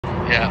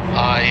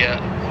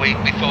Yeah,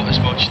 we thought as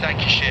much.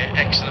 Thank you, Sheer.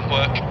 Excellent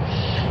work.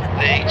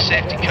 The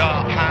safety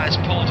car has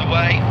pulled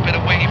away. A bit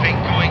of weaving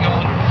going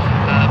on,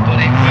 but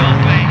it will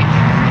be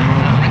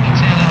Ricky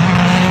Taylor.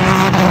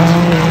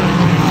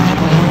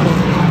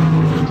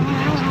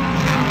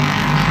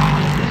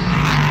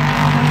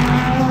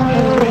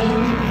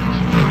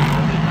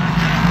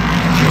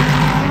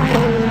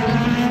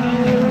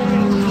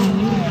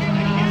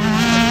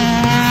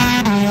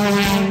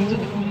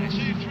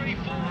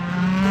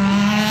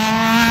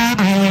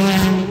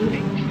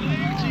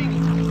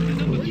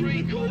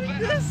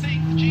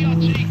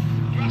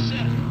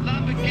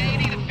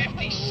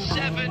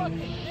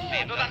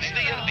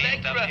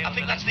 I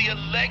think that's the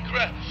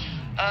Allegra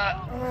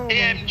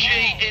AMG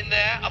in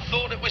there. I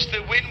thought it was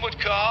the Winwood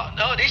car.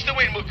 No, it is the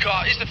Winwood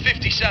car. It's the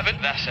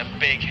 57. That's a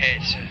big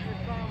hit.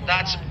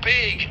 That's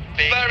big,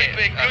 very hit.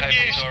 big. Good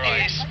news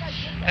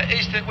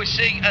is that we're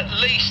seeing at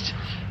least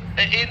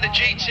in the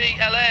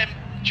GT-LM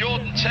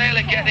Jordan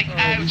Taylor getting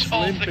out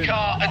of the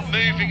car and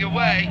moving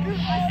away.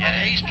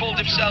 And he's pulled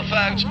himself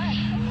out.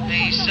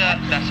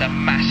 That's a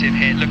massive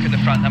hit. Look at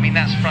the front. I mean,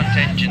 that's front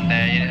engine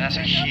there. You know, that's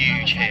a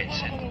huge hit.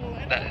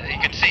 You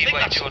could see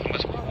where Jordan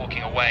was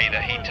walking away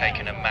that he'd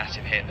taken a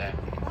massive hit there.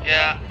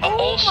 Yeah.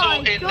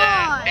 Also in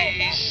there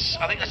is,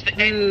 I think that's the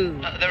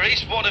end. There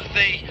is one of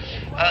the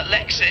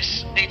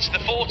Lexus. It's the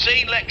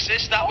 14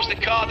 Lexus. That was the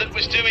car that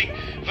was doing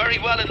very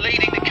well and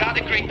leading the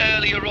category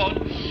earlier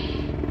on.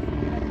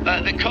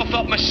 The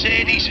Cothop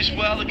Mercedes as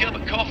well. The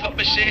Gilbert Cothop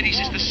Mercedes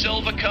is the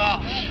silver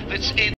car that's in.